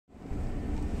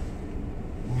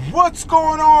What's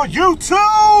going on,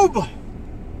 YouTube?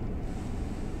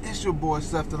 It's your boy,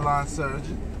 Seth the Line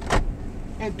Surgeon.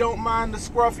 And don't mind the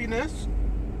scruffiness.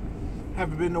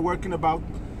 Haven't been to work in about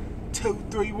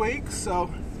 2-3 weeks, so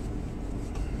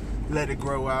let it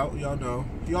grow out. Y'all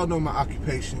know my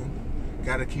occupation.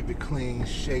 Gotta keep it clean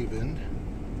shaven.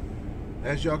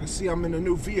 As y'all can see, I'm in a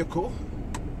new vehicle.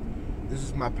 This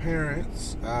is my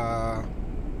parents'.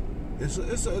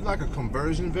 It's like a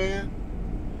conversion van.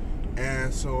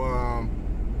 And so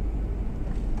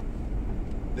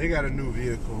they got a new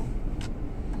vehicle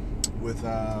with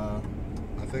I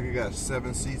think it got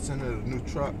 7 seats in it, a new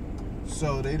truck.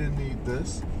 So they didn't need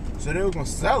this, so they were gonna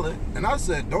sell it, and I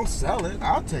said, don't sell it,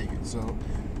 I'll take it. So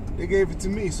they gave it to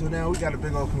me. So now we got a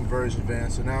big old conversion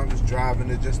van. So now I'm just driving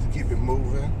it just to keep it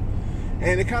moving,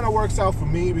 and it kind of works out for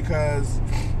me because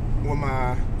with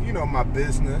my my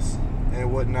business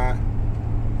and whatnot,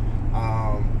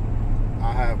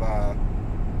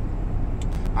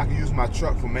 I can use my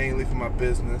truck mainly for my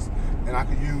business, and I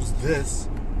can use this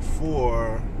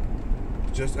for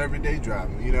just everyday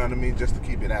driving, you know what I mean, just to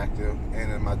keep it active,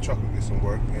 and then my truck will get some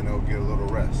work and it'll get a little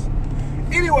rest.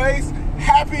 Anyways,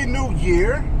 Happy New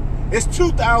Year. It's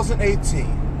 2018.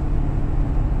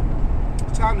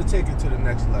 Time to take it to the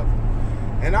next level.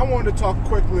 And I wanted to talk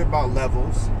quickly about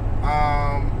levels.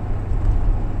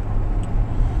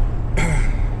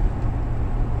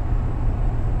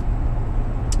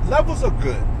 Levels are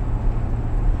good.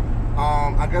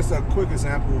 I guess a quick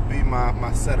example would be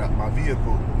my setup, my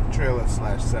vehicle trailer /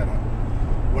 setup.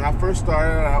 When I first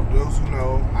started out, those who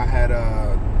know, I had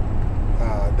a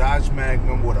Dodge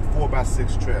Magnum with a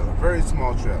 4x6 trailer, very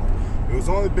small trailer. It was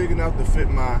only big enough to fit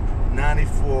my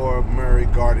 94 Murray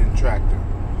Garden tractor.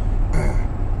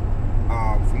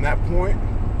 From that point,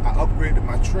 I upgraded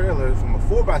my trailer from a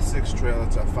 4x6 trailer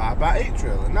to a 5x8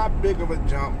 trailer. Not big of a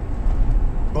jump,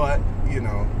 but it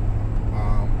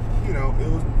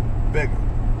was bigger.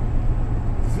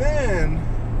 Then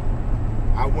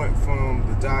I went from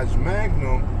the Dodge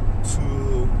Magnum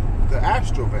to the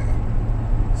Astro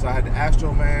van. So I had the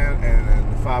Astro van and then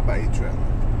the 5x8 trailer.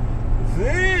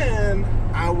 Then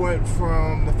I went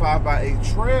from the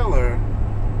 5x8 trailer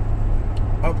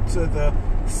up to the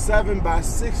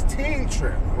 7x16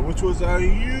 trailer, which was a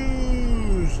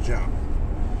huge jump.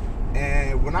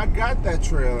 And when I got that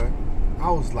trailer,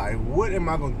 I was like, what am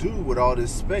I going to do with all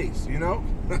this space,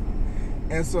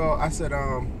 And so I said,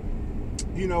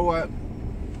 you know what?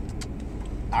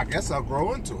 I guess I'll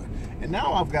grow into it. And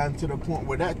now I've gotten to the point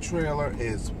where that trailer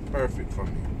is perfect for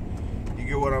me. You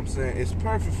get what I'm saying? It's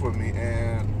perfect for me,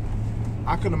 and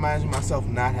I couldn't imagine myself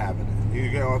not having it. You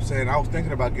get what I'm saying? I was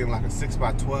thinking about getting like a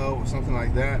 6x12 or something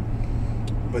like that.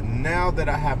 But now that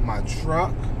I have my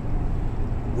truck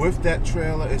with that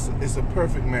trailer, it's a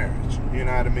perfect marriage. You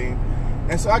know what I mean?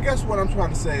 And so I guess what I'm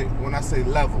trying to say when I say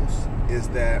levels is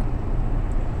that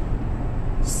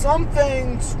some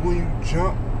things when you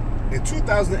jump, in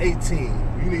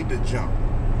 2018, you need to jump.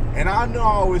 And I know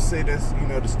I always say this,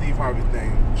 the Steve Harvey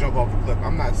thing, jump off a cliff.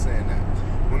 I'm not saying that.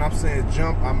 When I'm saying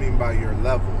jump, I mean by your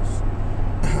levels.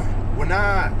 When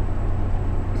I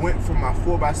went from my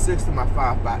 4x6 to my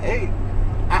 5x8,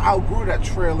 I outgrew that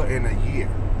trailer in a year.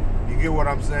 You get what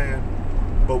I'm saying?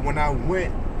 But when I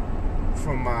went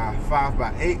from my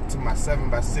 5x8 to my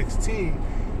 7x16,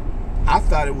 I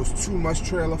thought it was too much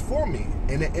trailer for me,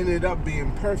 and it ended up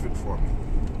being perfect for me.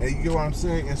 And you get what I'm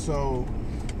saying? And so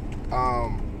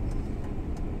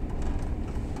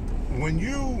when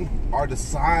you are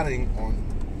deciding on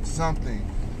something,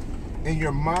 in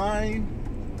your mind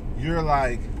you're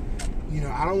like,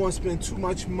 I don't want to spend too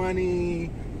much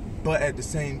money, but at the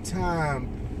same time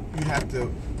you have to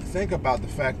think about the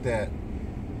fact that,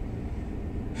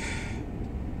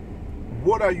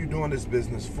 what are you doing this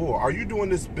business for? Are you doing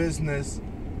this business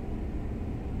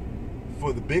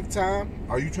for the big time?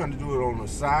 Are you trying to do it on the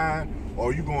side? Or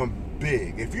are you going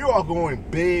big? If you are going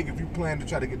big, if you plan to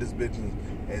try to get this business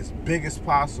as big as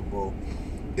possible,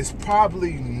 it's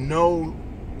probably no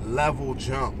level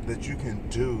jump that you can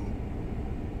do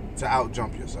to out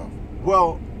jump yourself.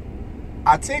 Well,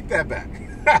 I take that back.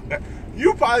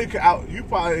 You probably could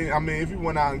if you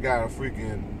went out and got a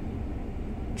freaking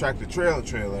tractor trailer,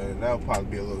 that would probably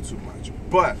be a little too much.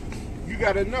 But you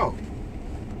gotta know,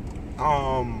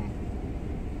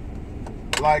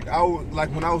 like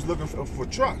when I was looking for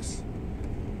trucks,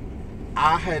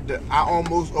 I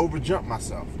almost overjumped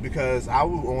myself because I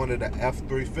wanted an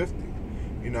F350,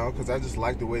 because I just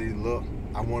liked the way they look.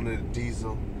 I wanted a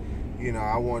diesel,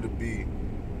 I wanted to be,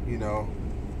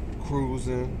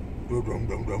 cruising,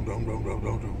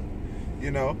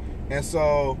 and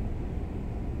so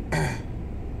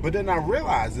But then I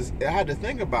realized this, I had to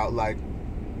think about, like,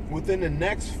 within the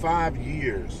next 5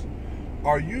 years,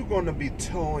 are you going to be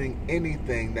towing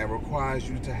anything that requires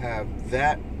you to have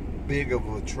that big of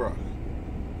a truck?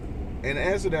 And the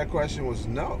answer to that question was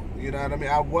no. You know what I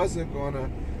mean? I wasn't going to,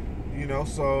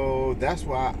 so that's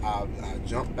why I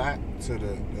jumped back to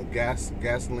the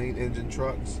gasoline engine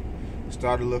trucks,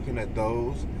 started looking at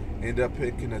those, ended up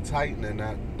picking a Titan, and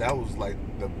that was like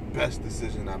the best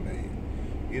decision I made.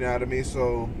 You know what I mean?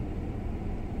 So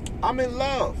I'm in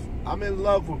love. I'm in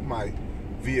love with my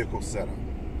vehicle setup.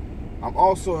 I'm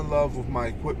also in love with my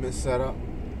equipment setup.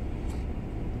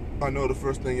 I know the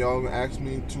first thing y'all gonna ask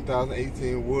me,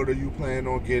 2018, what are you planning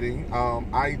on getting?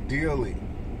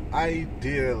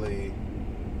 Ideally,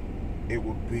 it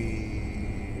would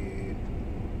be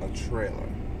a trailer.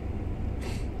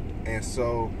 And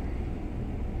so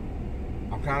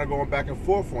I'm kind of going back and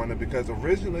forth on it, because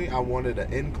originally I wanted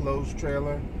an enclosed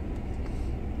trailer,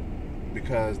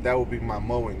 because that would be my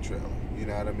mowing trailer. You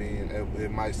know what I mean?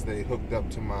 It might stay hooked up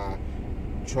to my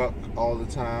truck all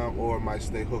the time, or it might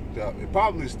stay hooked up. It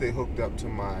probably stay hooked up to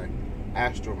my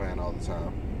Astrovan all the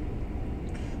time.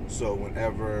 So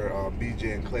whenever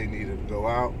BJ and Clay needed to go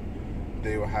out,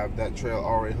 they will have that trailer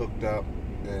already hooked up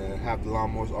and have the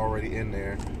lawnmowers already in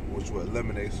there, which will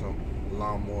eliminate some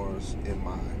lawnmowers in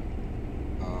my,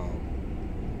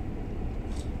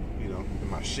 in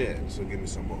my shed. So give me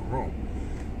some more room.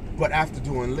 But after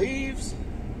doing leaves,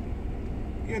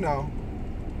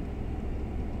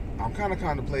 I'm kind of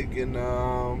contemplating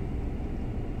a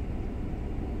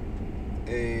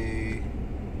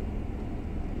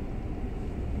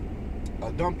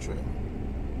dump trailer,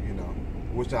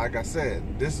 which, like I said,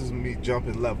 this is me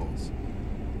jumping levels.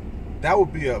 That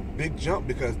would be a big jump,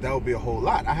 because that would be a whole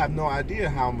lot. I have no idea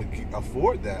how I'm going to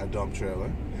afford that, a dump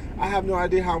trailer. I have no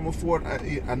idea how I'm going to afford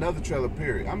another trailer,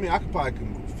 period. I mean, I could probably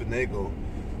finagle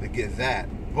to get that,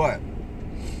 but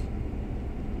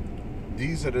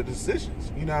these are the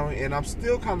decisions, and I'm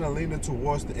still kind of leaning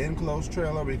towards the enclosed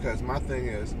trailer, because my thing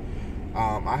is,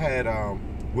 I had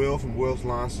Will from Will's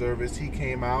Lawn Service. He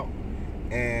came out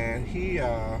and he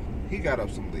got up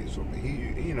some leaves for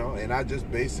me. And I just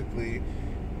basically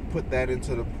put that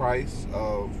into the price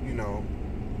of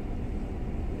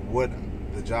what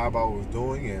the job I was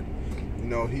doing, and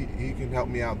he can help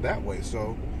me out that way.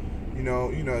 So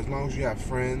as long as you have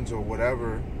friends or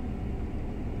whatever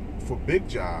for big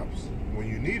jobs, when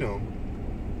you need them,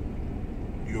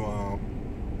 you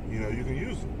can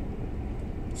use them.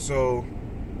 So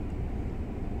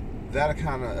that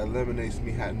kind of eliminates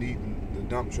me needing the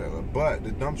dump trailer. But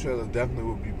the dump trailer definitely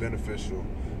would be beneficial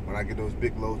when I get those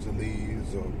big loads of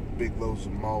leaves or big loads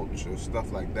of mulch or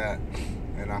stuff like that,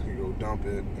 and I can go dump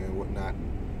it and whatnot.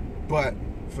 But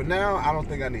for now, I don't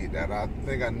think I need that. I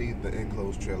think I need the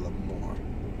enclosed trailer more.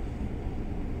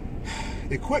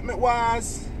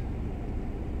 Equipment-wise,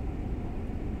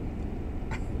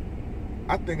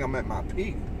 I think I'm at my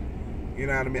peak. You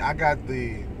know what I mean? I got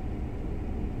the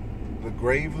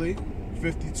Gravely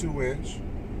 52-inch.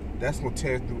 That's going to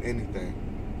tear through anything.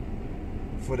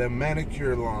 For the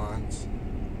manicure lawns,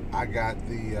 I got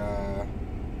the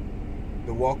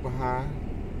walk behind,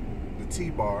 the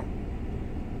T-bar,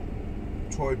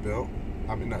 Troy-Bilt.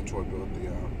 I mean, not Troy-Bilt,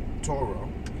 the Toro.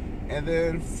 And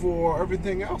then for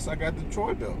everything else, I got the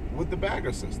Troy-Bilt with the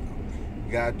bagger system.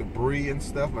 Got debris and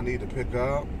stuff I need to pick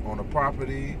up on the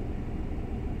property,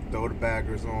 throw the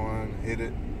baggers on, hit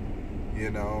it,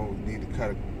 need to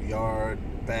cut a yard,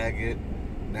 bag it.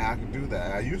 Now I can do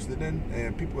that. I used to didn't,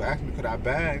 and people ask me, could I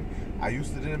bag? I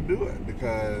used to didn't do it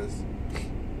because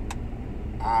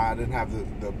I didn't have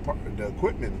the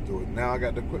equipment to do it. Now I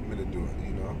got the equipment to do it,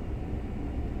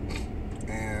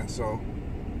 And so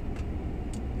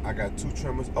I got 2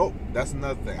 trimmers. Oh, that's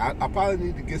another thing. I probably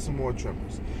need to get some more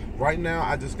trimmers. Right now,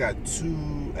 I just got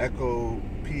 2 Echo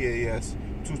PAS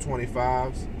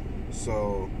 225s.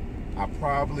 So I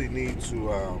probably need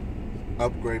to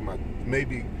upgrade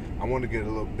maybe I want to get a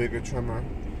little bigger trimmer.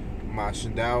 My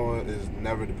Shindaiwa is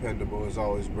never dependable. It's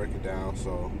always breaking down.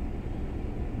 So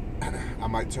I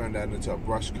might turn that into a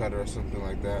brush cutter or something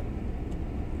like that.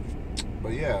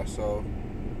 But yeah, so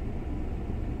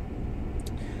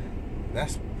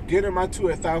that's getting my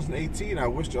 2018. I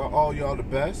wish all y'all the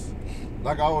best.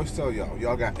 Like I always tell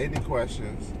y'all got any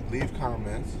questions, leave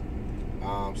comments,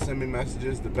 send me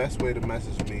messages. The best way to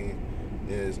message me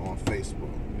is on Facebook.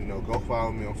 Go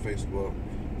follow me on Facebook,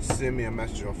 send me a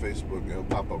message on Facebook. It'll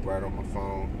pop up right on my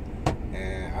phone,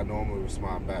 and I normally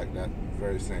respond back that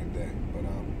very same day. But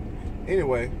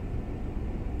anyway,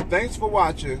 thanks for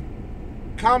watching.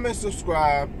 Comment,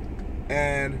 subscribe,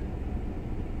 and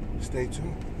stay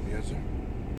tuned. Yes, sir.